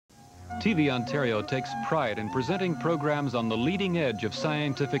TVOntario takes pride in presenting programs on the leading edge of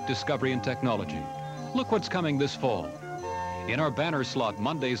scientific discovery and technology. Look what's coming this fall. In our banner slot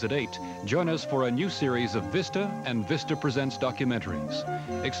Mondays at 8, join us for a new series of Vista and Vista Presents documentaries,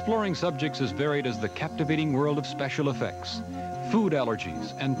 exploring subjects as varied as the captivating world of special effects, food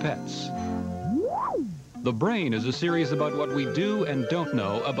allergies, and pets. The Brain is a series about what we do and don't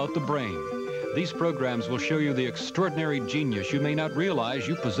know about the brain. These programs will show you the extraordinary genius you may not realize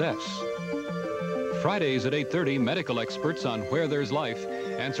you possess. Fridays at 8:30, medical experts on Where There's Life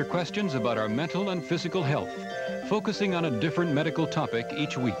answer questions about our mental and physical health, focusing on a different medical topic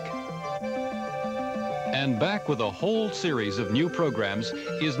each week. And back with a whole series of new programs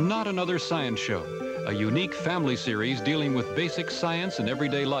is Not Another Science Show, a unique family series dealing with basic science and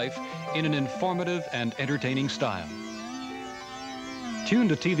everyday life in an informative and entertaining style. Tune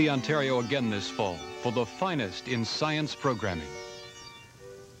to TVOntario again this fall for the finest in science programming.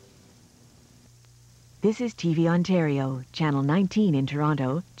 This is TVOntario, Channel 19 in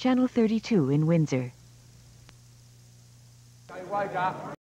Toronto, Channel 32 in Windsor.